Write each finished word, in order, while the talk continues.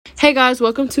Hey guys,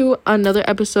 welcome to another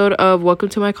episode of Welcome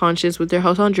to My Conscience with your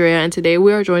host Andrea, and today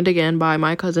we are joined again by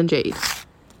my cousin Jade.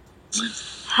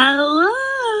 Hello.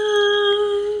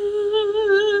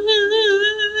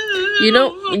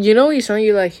 You sound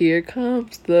you like, here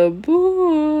comes the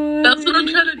boy. That's what I'm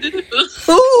trying to do.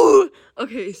 Ooh!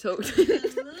 Okay, so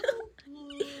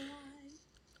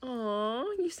Aw,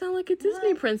 you sound like a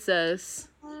Disney princess.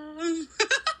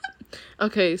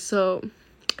 Okay, so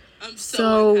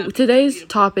today's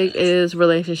topic is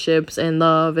relationships and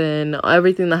love and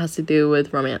everything that has to do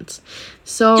with romance.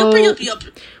 So, Yup.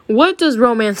 what does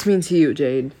romance mean to you,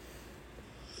 Jade?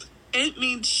 It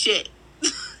means shit.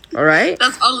 All right?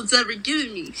 That's all it's ever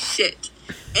given me. Shit.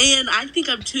 And I think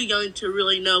I'm too young to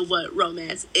really know what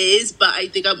romance is, but I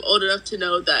think I'm old enough to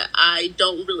know that I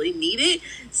don't really need it.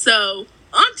 So,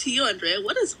 on to you, Andrea.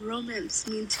 What does romance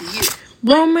mean to you?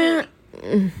 Romance.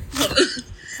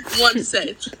 One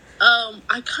say,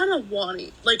 I kind of want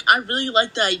it. Like, I really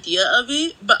like the idea of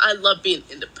it, but I love being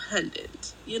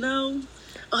independent, you know?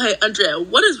 Okay, Andrea,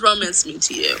 what does romance mean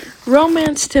to you?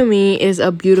 Romance to me is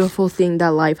a beautiful thing that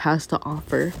life has to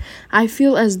offer. I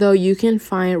feel as though you can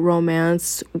find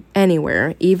romance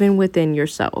anywhere, even within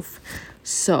yourself.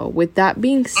 So, with that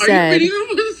being said... Are you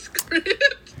reading the script?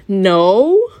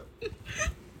 No.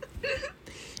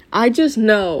 I just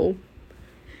know.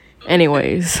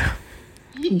 Anyways...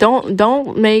 Don't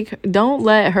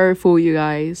let her fool you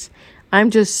guys.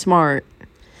 I'm just smart.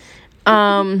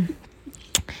 So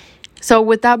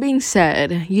with that being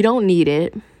said, you don't need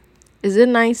it. Is it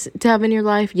nice to have in your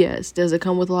life? Yes. Does it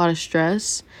come with a lot of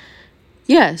stress?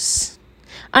 Yes.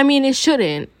 I mean, it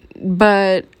shouldn't,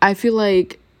 but I feel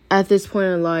like at this point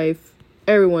in life,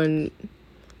 everyone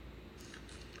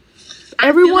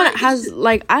has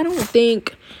like, I don't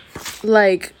think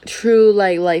like true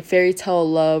like fairy tale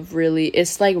love really,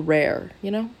 it's like rare, you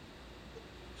know?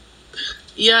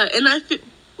 Yeah, and I think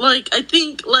bro, I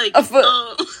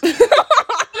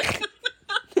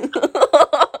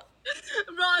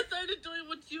started doing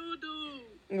what you do.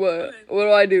 What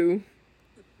do I do?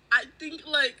 I think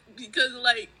because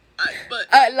I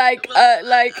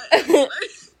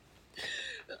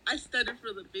studied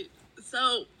for the bit.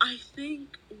 So I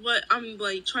think what I'm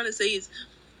trying to say is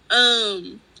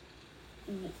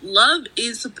love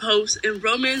is supposed, in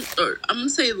romance, or I'm gonna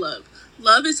say love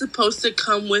is supposed to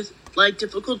come with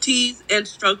difficulties and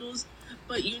struggles,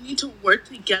 but you need to work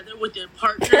together with your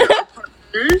partner or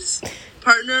partners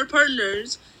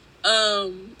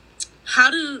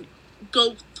how to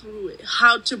go through it,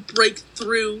 how to break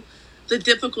through the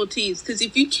difficulties, because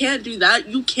if you can't do that,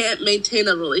 you can't maintain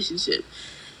a relationship.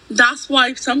 That's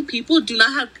why some people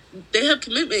have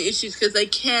commitment issues, because they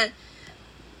can't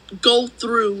go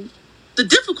through the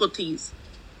difficulties.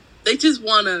 They just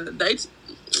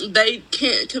they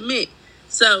can't commit.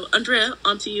 So, Andrea,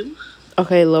 on to you.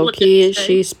 Okay, low-key,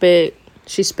 she spit.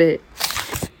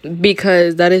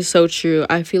 Because that is so true.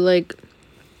 I feel like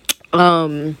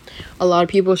a lot of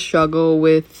people struggle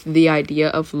with the idea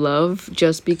of love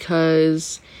just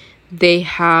because they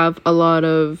have a lot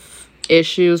of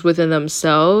issues within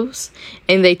themselves,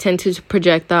 and they tend to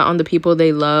project that on the people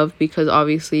they love because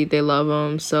obviously they love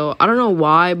them. So I don't know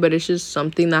why, but it's just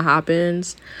something that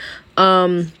happens.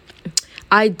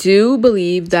 I do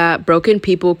believe that broken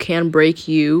people can break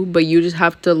you, but you just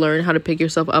have to learn how to pick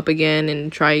yourself up again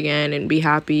and try again and be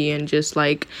happy and just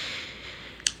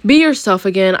be yourself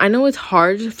again. I know it's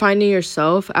hard finding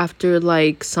yourself after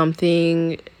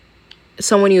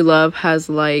someone you love has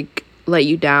let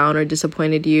you down or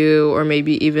disappointed you, or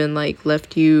maybe even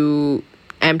left you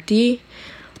empty.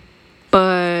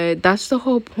 But that's the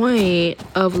whole point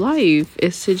of life,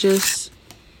 is to just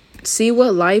see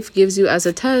what life gives you as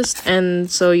a test, and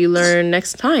so you learn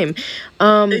next time.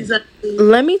 Exactly.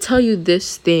 Let me tell you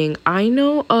this thing. I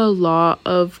know a lot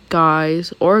of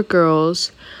guys or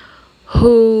girls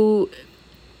who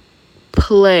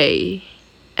play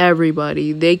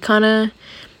everybody. They kind of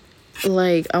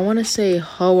I want to say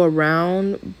hoe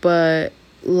around, but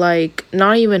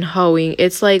not even hoeing.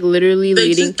 It's literally they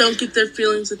leading. Just don't get their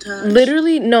feelings attached.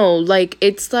 Literally, no.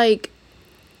 It's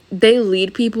they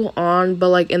lead people on,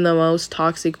 but in the most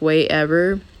toxic way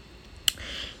ever.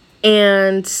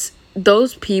 And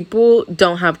those people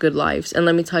don't have good lives, and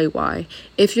let me tell you why.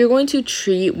 If you're going to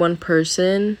treat one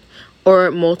person or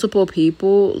multiple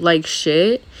people like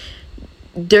shit,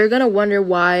 they're gonna wonder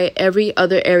why every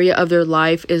other area of their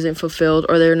life isn't fulfilled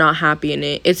or they're not happy in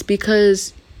it. It's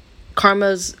because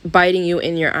karma's biting you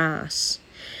in your ass.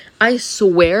 I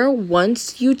swear,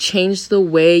 once you change the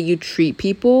way you treat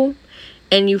people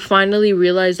and you finally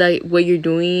realize that what you're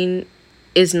doing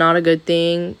is not a good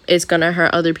thing, it's gonna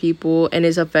hurt other people and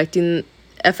is affecting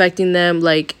them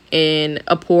in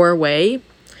a poor way,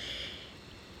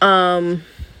 what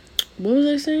was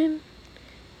I saying?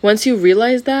 Once you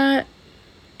realize that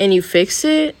and you fix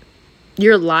it,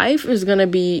 your life is gonna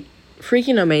be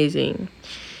freaking amazing.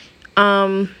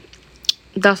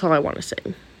 That's all I want to say.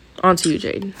 On to you,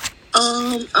 Jade.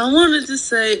 I wanted to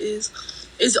say is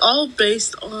it's all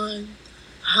based on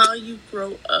how you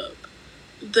grow up.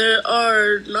 There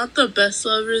are not the best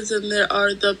lovers and there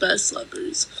are the best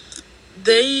lovers.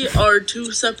 They are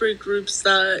two separate groups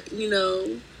that,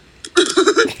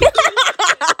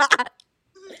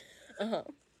 Uh-huh.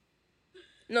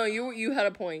 No, you had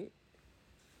a point.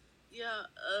 yeah,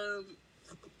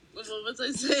 what was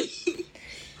I saying?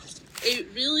 It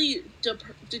really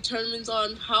determines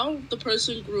on how the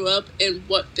person grew up and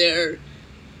what they're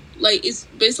like. It's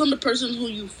based on the person who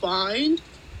you find,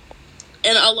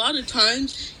 and a lot of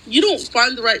times you don't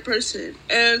find the right person,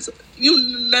 and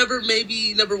you never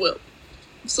will.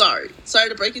 Sorry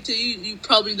to break it to you. You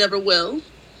probably never will,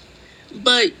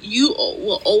 but you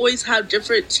will always have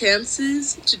different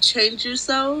chances to change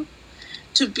yourself,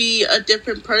 to be a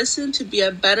different person, to be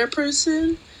a better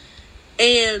person,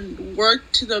 and work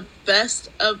to the best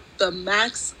of the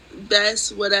max,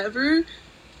 best, whatever,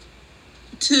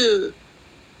 to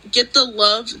get the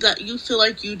love that you feel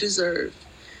like you deserve.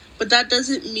 But that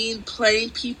doesn't mean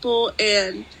playing people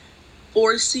and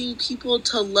forcing people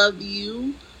to love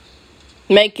you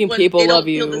Making when people they love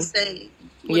don't feel the you. same.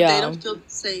 When they Yeah. don't feel the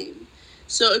same.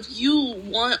 So if you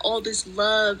want all this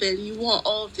love and you want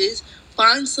all of this,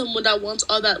 find someone that wants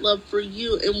all that love for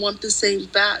you and want the same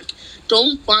back.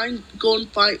 Don't go and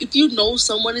find, if you know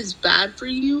someone is bad for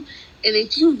you, and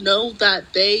if you know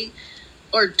that they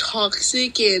are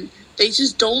toxic and they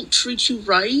just don't treat you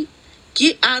right,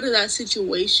 get out of that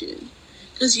situation.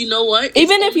 Because you know what? It's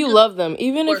Even if only you going to love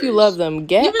them, worse.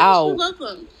 get Even if you out. love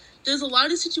them. There's a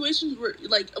lot of situations where,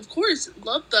 like, of course,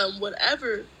 love them,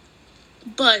 whatever,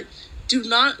 but do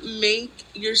not make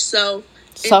yourself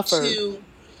Suffer. into,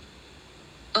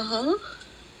 uh-huh.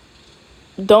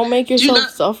 Don't make Do yourself not,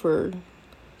 suffer.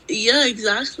 yeah,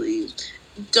 exactly.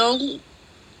 Don't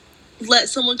let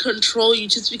someone control you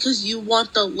just because you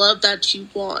want the love that you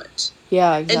want.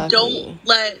 Yeah, And exactly.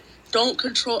 don't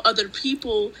control other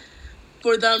people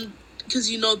for them because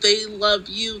they love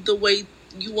you the way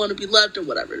you want to be loved or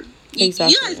whatever. You guys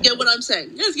Exactly. get what I'm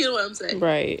saying. You guys get what I'm saying.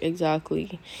 Right,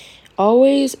 exactly.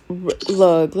 Always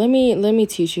look, let me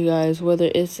teach you guys, whether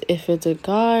it's if it's a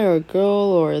guy or a girl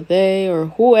or they or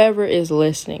whoever is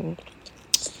listening.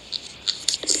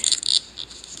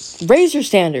 Raise your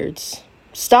standards.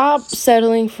 Stop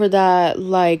settling for that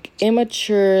like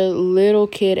immature little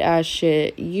kid ass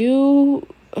shit.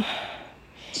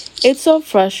 It's so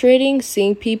frustrating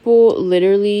seeing people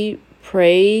literally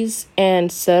praise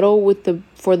and settle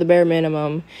for the bare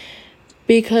minimum,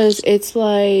 because it's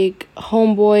like,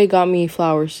 homeboy got me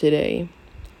flowers today.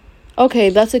 Okay,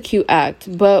 that's a cute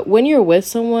act, but when you're with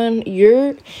someone,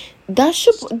 it's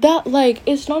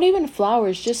not even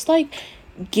flowers, just like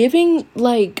giving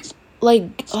I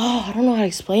don't know how to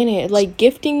explain it, like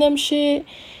gifting them shit,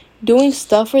 doing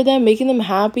stuff for them, making them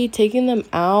happy, taking them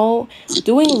out,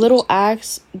 doing little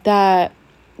acts that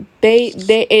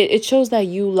it shows that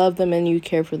you love them and you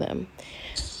care for them.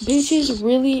 Bitches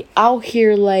really out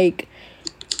here I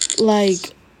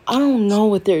don't know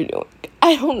what they're doing.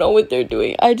 I don't know what they're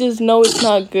doing. I just know it's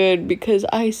not good, because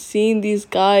I seen these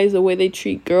guys, the way they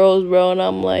treat girls, bro, and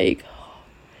I'm like,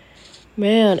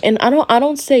 man. And I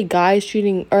don't say I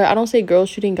don't say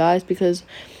girls treating guys, because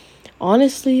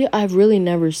honestly, I've really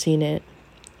never seen it.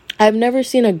 I've never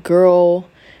seen a girl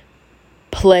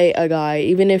play a guy,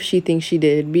 even if she thinks she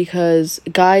did, because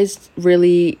guys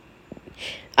really,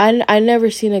 I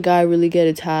never seen a guy really get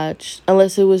attached,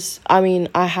 unless it was, I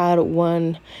had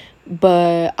one,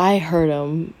 but I hurt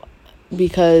him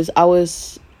because I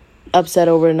was upset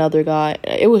over another guy.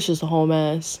 It was just a whole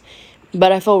mess,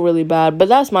 but I felt really bad, but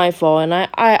that's my fault, and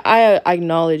I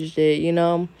acknowledged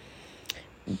it.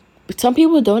 But some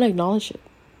people don't acknowledge it.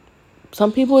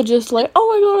 Some people just like, oh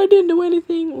my god, I didn't do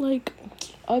anything, like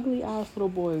ugly ass little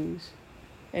boys.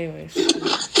 Anyways,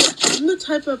 I'm the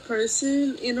type of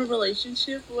person in a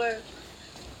relationship where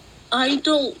I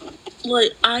don't,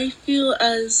 I feel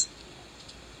as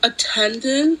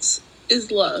attendance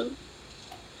is love.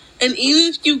 And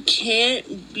even if you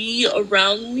can't be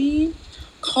around me,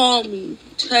 call me,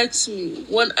 text me,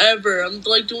 whenever. I'm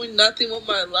doing nothing with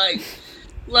my life.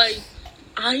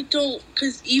 I don't,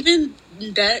 because even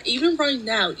right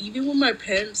now, even when my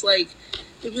parents, they'd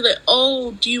be like,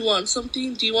 oh, do you want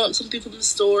something? Do you want something from the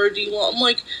store?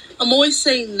 I'm always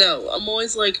saying no. I'm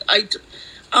always like, I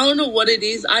don't know what it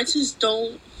is. I just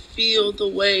don't feel the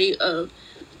way of,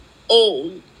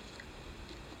 oh,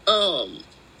 um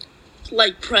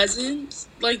like presents.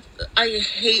 Like, I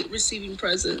hate receiving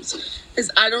presents because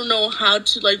I don't know how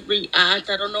to like react.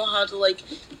 I don't know how to like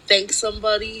thank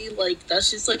somebody. Like,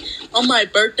 that's just like on my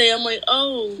birthday. I'm like,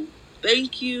 oh,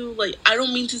 thank you. Like, I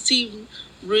don't mean to seem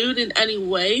rude in any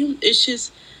way. It's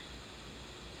just,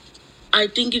 I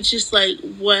think it's just like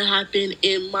what happened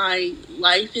in my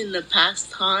life in the past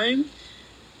time.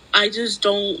 I just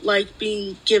don't like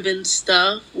being given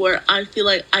stuff where I feel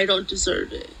like I don't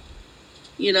deserve it,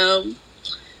 you know?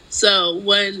 So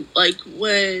when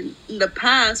in the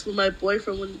past, when my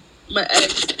boyfriend, when my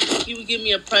ex, he would give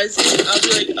me a present, I'll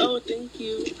be like, oh, thank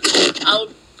you. I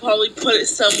would probably put it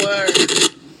somewhere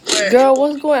where Girl,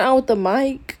 what's going on with the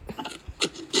mic?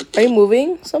 Are you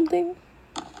moving something?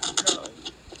 no.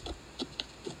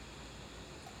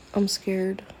 I'm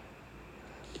scared.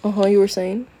 You were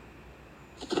saying?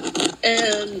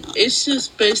 And it's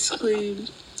just basically,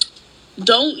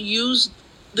 don't use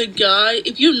the guy.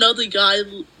 If you know the guy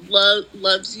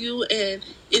loves you and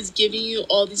is giving you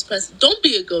all these presents, don't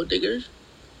be a gold digger.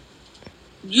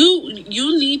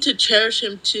 You need to cherish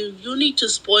him too. You need to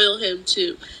spoil him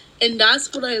too. And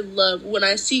that's what I love when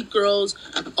I see girls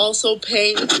also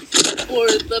paying for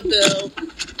the bill.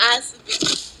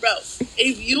 Bro,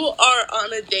 if you are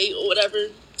on a date or whatever,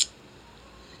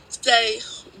 say,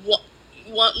 you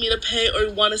want me to pay or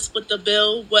you want to split the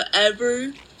bill,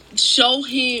 whatever, show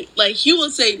him, like, he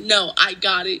will say, no, I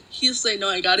got it. He'll say, no,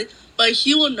 I got it. But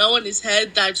he will know in his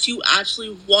head that you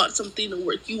actually want something to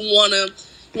work. You want to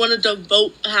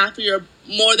devote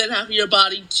more than half of your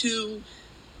body to,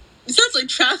 it sounds like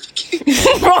trafficking.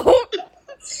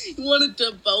 You want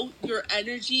to devote your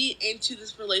energy into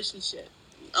this relationship.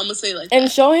 I'm going to say it like that.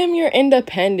 And show him you're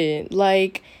independent.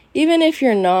 Like, even if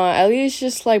you're not, at least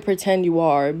just, like, pretend you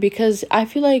are. Because I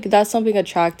feel like that's something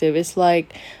attractive. It's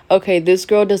like, okay, this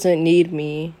girl doesn't need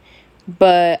me,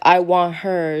 but I want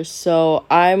her. So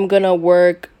I'm gonna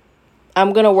work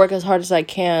as hard as I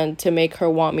can to make her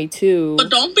want me too. But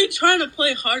don't be trying to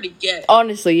play hard to get.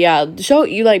 Honestly, yeah. Show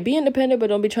you, like, be independent, but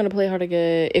don't be trying to play hard to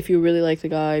get if you really like the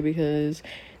guy. Because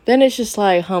then it's just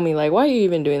like, homie, like, why are you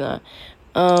even doing that?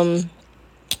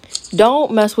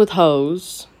 Don't mess with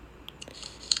hoes.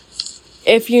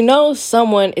 If you know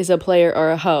someone is a player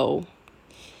or a hoe,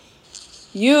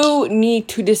 you need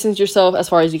to distance yourself as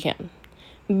far as you can.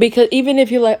 Because even if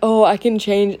you're like, oh, I can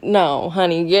change. No,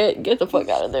 honey, get the fuck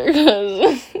out of there.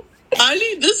 Cause I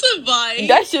need this advice.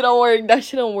 That shit don't work. That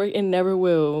shit don't work. It never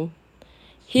will.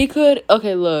 He could.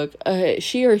 Okay, look.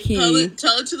 She or he. Tell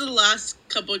it to the last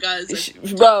couple of guys.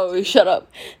 Bro, shut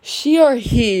up. She or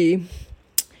he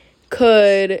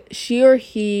could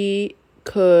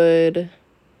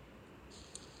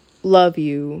love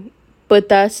you, but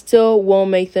that still won't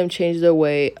make them change their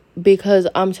way. Because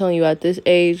I'm telling you, at this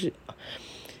age,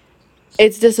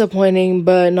 it's disappointing,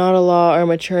 but not a lot are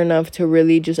mature enough to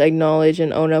really just acknowledge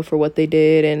and own up for what they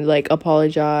did and, like,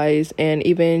 apologize and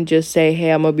even just say,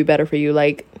 hey, I'm gonna be better for you.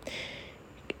 Like,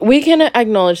 we can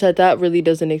acknowledge that really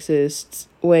doesn't exist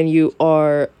when you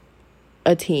are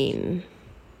a teen.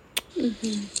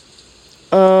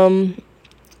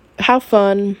 Have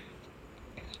fun.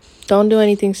 Don't do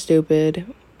anything stupid.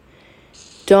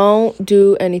 Don't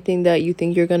do anything that you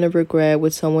think you're gonna regret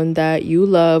with someone that you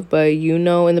love, but you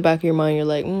know in the back of your mind you're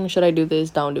like, should I do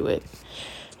this? Don't do it.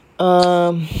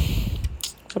 What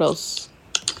else?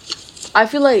 I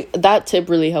feel like that tip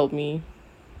really helped me.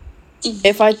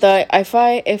 If I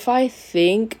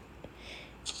think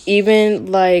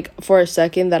even, like, for a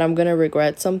second that I'm gonna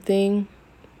regret something,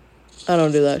 I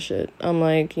don't do that shit. I'm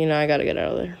like, I gotta get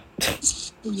out of there.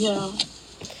 Yeah.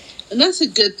 And that's a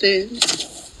good thing.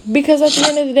 Because at the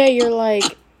end of the day, you're like,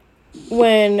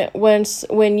 when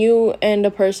you and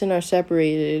a person are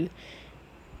separated,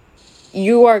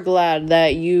 you are glad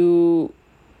that you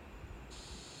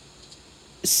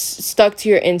stuck to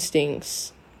your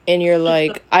instincts. And you're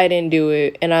like, I didn't do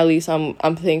it, and at least I'm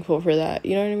thankful for that.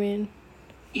 You know what I mean?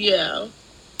 Yeah.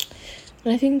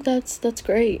 And I think that's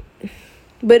great.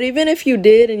 But even if you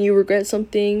did and you regret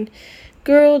something,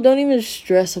 girl, don't even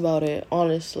stress about it,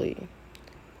 honestly.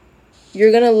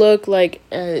 You're gonna look like,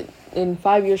 in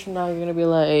 5 years from now, you're gonna be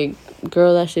like,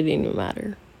 girl, that shit didn't even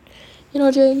matter. You know,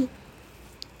 Jade?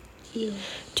 Yeah.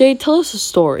 Jade, tell us a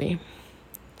story.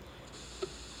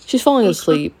 She's falling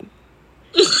asleep.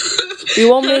 You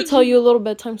want me to tell you a little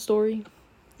bedtime story?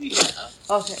 Yeah.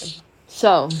 Okay.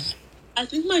 So. I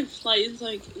think my flight is,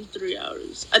 like, in 3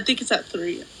 hours. I think it's at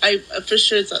 3. For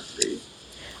sure it's at 3.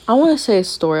 I want to say a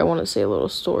story. I want to say a little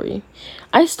story.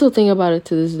 I still think about it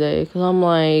to this day because I'm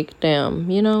like, damn,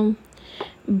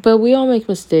 But we all make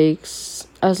mistakes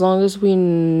as long as we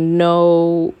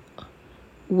know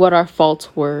what our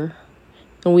faults were,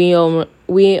 and we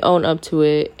own up to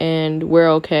it, and we're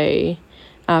okay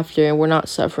after, and we're not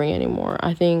suffering anymore.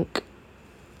 I think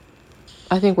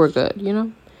we're good, you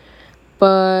know?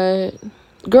 But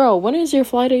girl, when is your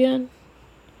flight again?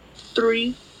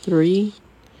 3. 3?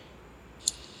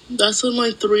 That's in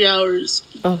like 3 hours.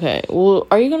 Okay. Well,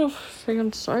 are you gonna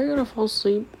fall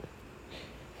asleep?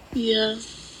 Yeah.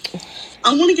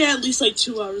 I want to get at least like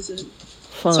 2 hours in.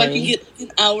 Fine. So I can get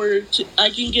I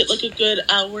can get like a good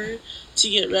hour to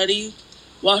get ready,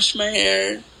 wash my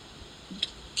hair,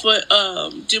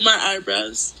 do my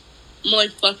eyebrows. I'm gonna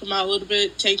like pluck them out a little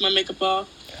bit, take my makeup off,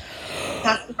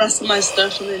 pack the rest of my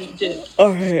stuff, and then dip.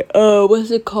 Alright,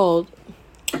 what's it called?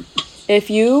 If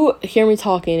you hear me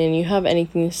talking and you have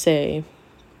anything to say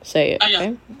it,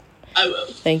 okay? I will.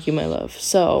 Thank you, my love.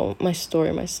 So, my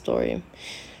story.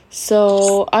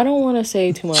 So, I don't want to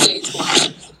say too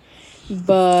much,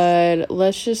 but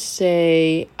let's just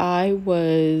say I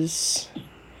was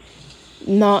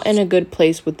not in a good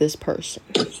place with this person.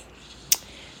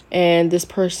 And this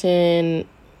person,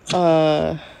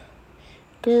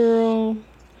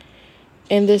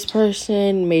 this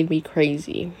person made me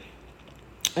crazy.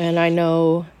 And I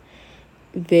know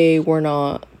they were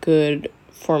not good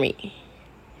for me.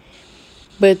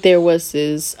 But there was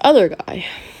this other guy.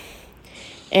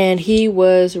 And he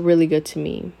was really good to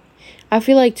me. I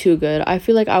feel like too good. I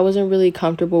feel like I wasn't really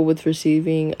comfortable with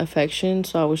receiving affection.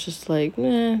 So I was just like,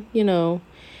 you know.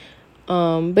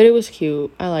 But it was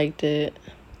cute. I liked it.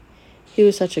 He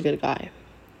was such a good guy.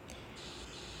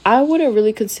 I wouldn't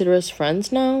really consider us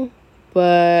friends now.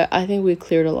 But I think we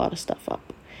cleared a lot of stuff up.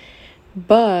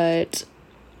 But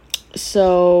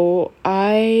so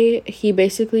he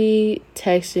basically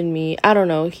texted me. I don't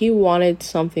know. He wanted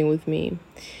something with me.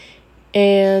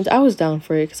 And I was down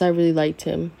for it because I really liked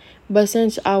him. But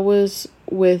since I was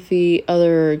with the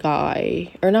other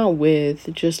guy, or not with,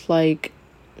 just like,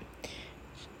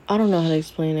 I don't know how to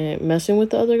explain it, messing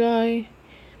with the other guy,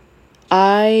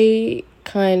 I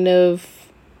kind of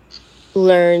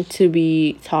learned to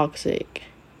be toxic.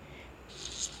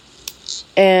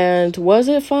 And was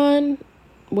it fun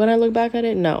when I look back at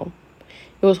it? No.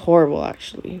 It was horrible,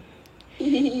 actually.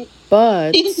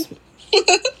 But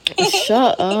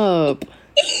shut up.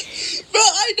 Bro,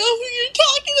 I know who you're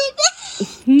talking about.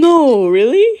 No,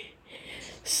 really?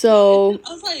 So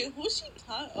I was like, who's she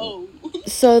talking? Oh.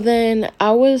 So then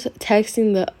I was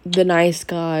texting the nice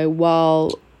guy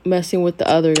while messing with the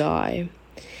other guy.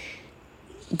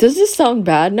 Does this sound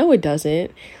bad? No, it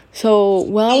doesn't. So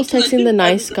while I was texting the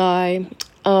nice guy,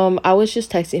 I was just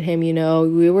texting him, you know,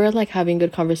 we were like having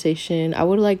good conversation. I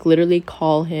would like literally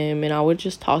call him and I would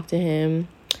just talk to him.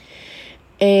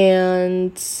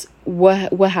 And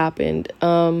what happened?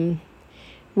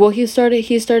 Well, he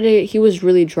was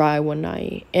really dry one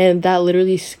night, and that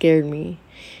literally scared me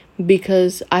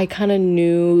because I kind of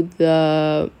knew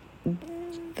the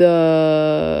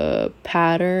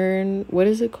pattern. What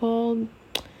is it called?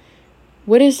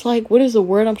 What is the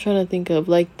word I'm trying to think of?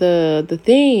 Like the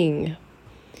thing.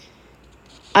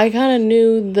 I kind of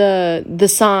knew the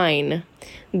sign.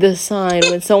 The sign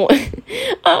when someone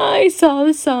I saw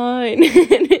the sign.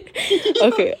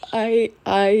 Okay,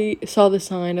 I saw the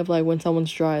sign of like when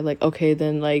someone's dry, like okay,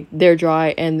 then like they're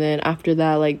dry, and then after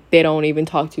that like they don't even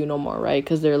talk to you no more, right?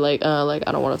 Because they're like I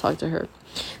don't want to talk to her.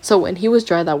 So when he was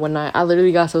dry that one night, I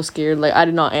literally got so scared, like I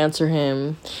did not answer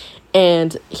him,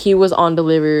 and he was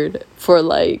undelivered for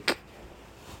like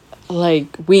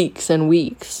weeks and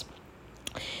weeks.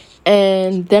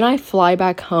 And then I fly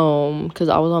back home because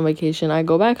I was on vacation. I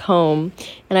go back home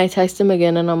and I text him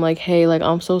again and I'm like, hey, like,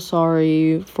 I'm so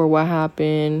sorry for what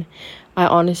happened. I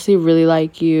honestly really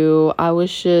like you. I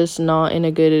was just not in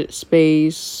a good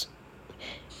space.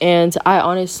 And I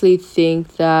honestly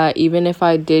think that even if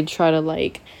I did try to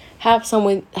like have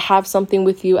something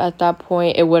with you at that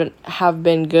point, it wouldn't have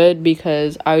been good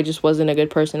because I just wasn't a good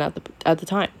person at the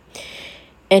time.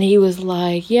 And he was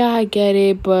like, yeah, I get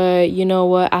it, but you know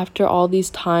what? After all these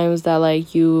times that,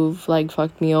 like, you've, like,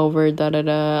 fucked me over,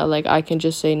 da-da-da, like, I can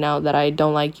just say now that I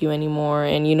don't like you anymore.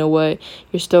 And you know what?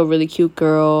 You're still a really cute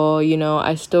girl. You know,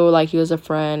 I still like you as a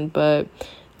friend, but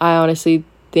I honestly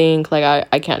think, like,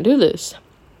 I can't do this.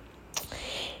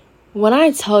 When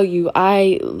I tell you,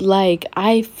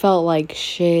 I felt like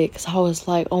shit because I was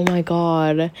like, oh, my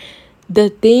God. The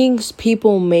things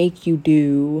people make you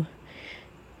do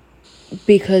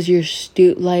because you're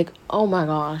like, oh my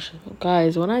gosh,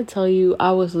 guys, when I tell you,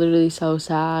 I was literally so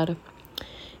sad.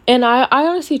 And I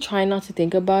honestly try not to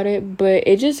think about it, but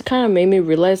it just kind of made me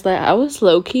realize that I was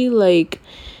low-key like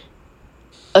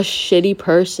a shitty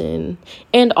person.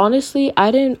 And honestly,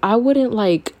 I wouldn't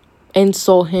like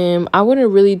insult him. I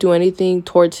wouldn't really do anything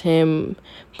towards him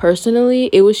personally.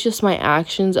 It was just my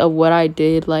actions of what I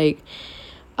did. Like,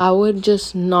 I would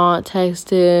just not text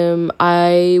him.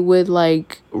 I would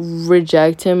like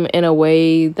reject him in a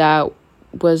way that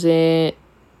wasn't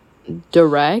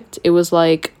direct. It was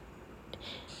like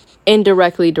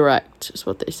indirectly direct is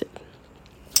what they said.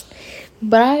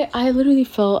 But I literally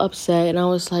felt upset and I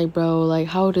was like, bro, like,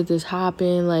 how did this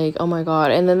happen? Like, oh my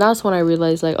God. And then that's when I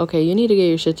realized, like, okay, you need to get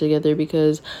your shit together,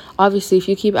 because obviously if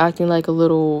you keep acting like a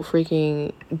little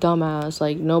freaking dumbass,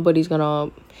 like, nobody's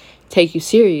gonna take you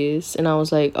serious. And I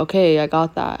was like, okay, I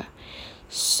got that.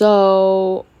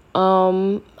 So,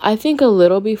 I think a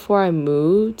little before I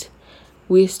moved,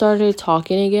 we started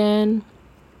talking again.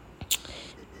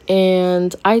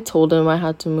 And I told him I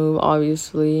had to move,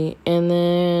 obviously. And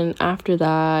then after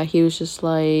that, he was just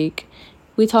like,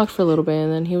 we talked for a little bit.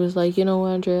 And then he was like, you know what,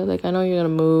 Andrea, like, I know you're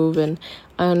going to move. And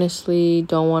I honestly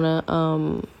don't want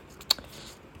to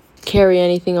carry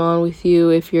anything on with you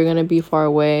if you're going to be far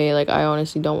away. Like, I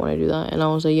honestly don't want to do that. And I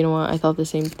was like, you know what, I thought the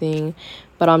same thing.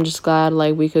 But I'm just glad,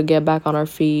 like, we could get back on our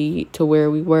feet to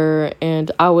where we were.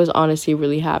 And I was honestly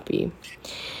really happy.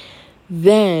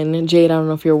 Then, Jayde, I don't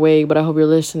know if you're awake, but I hope you're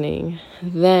listening.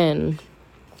 Then,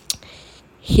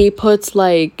 he puts,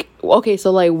 like, okay,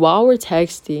 so, like, while we're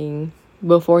texting,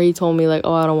 before he told me, like,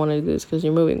 oh, I don't want to do this because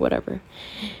you're moving, whatever,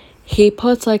 he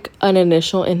puts, like, an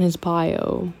initial in his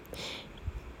bio.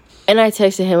 And I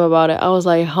texted him about it. I was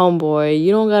like, homeboy,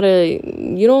 you don't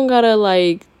gotta,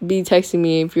 like, be texting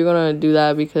me if you're gonna do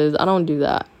that, because I don't do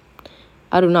that.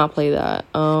 I do not play that.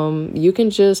 You can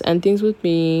just end things with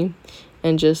me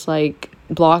and just, like,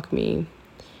 block me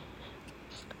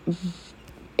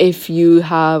if you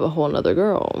have a whole nother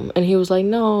girl. And he was like,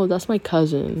 no, that's my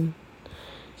cousin.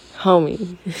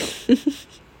 Homie.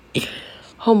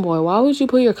 Homeboy, why would you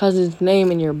put your cousin's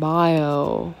name in your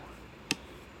bio?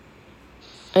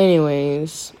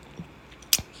 Anyways,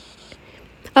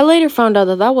 I later found out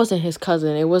that that wasn't his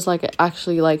cousin. It was, like,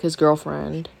 actually, like, his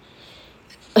girlfriend.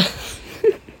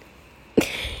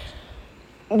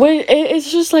 But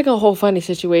it's just, like, a whole funny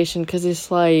situation, because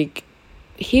it's, like,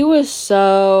 he was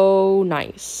so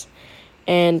nice.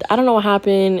 And I don't know what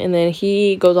happened, and then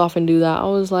he goes off and do that. I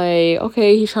was like,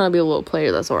 okay, he's trying to be a little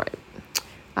player. That's all right.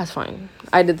 That's fine.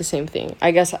 I did the same thing.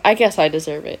 I guess I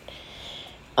deserve it.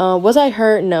 Was I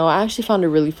hurt? No, I actually found it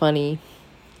really funny.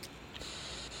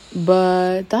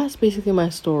 But that's basically my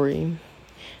story.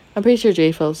 I'm pretty sure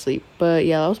Jay fell asleep. But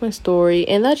yeah, that was my story.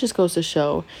 And that just goes to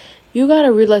show, you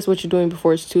gotta realize what you're doing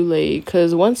before it's too late.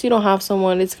 Because once you don't have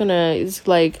someone, it's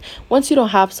like, once you don't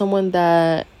have someone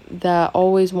that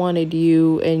always wanted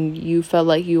you, and you felt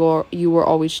like you were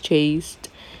always chased,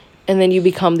 and then you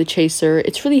become the chaser,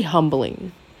 it's really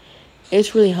humbling.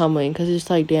 It's really humbling, because it's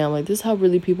like, damn, like, this is how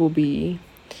really people be.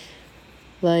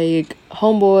 Like,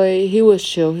 homeboy, he was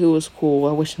chill, he was cool.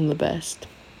 I wish him the best.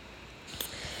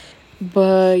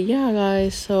 But yeah,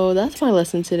 guys, so that's my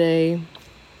lesson today.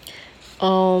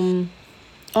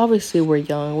 Obviously we're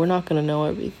young, we're not gonna know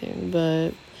everything,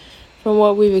 but from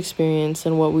what we've experienced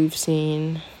and what we've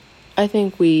seen, I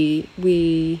think we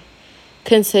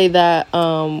can say that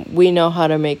we know how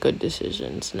to make good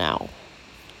decisions now.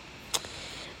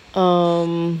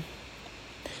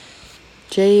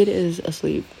 Jayde is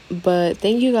asleep, but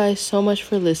thank you guys so much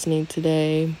for listening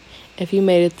today. If you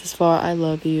made it this far, I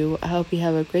love you. I hope you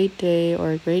have a great day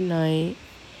or a great night.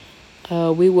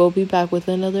 We will be back with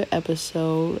another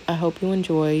episode. I hope you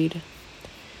enjoyed.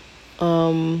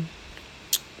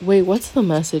 Wait, what's the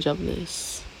message of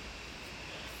this?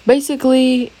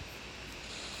 Basically,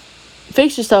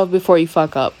 fix yourself before you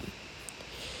fuck up.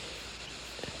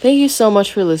 Thank you so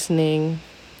much for listening,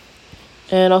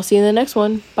 and I'll see you in the next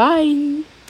one. Bye.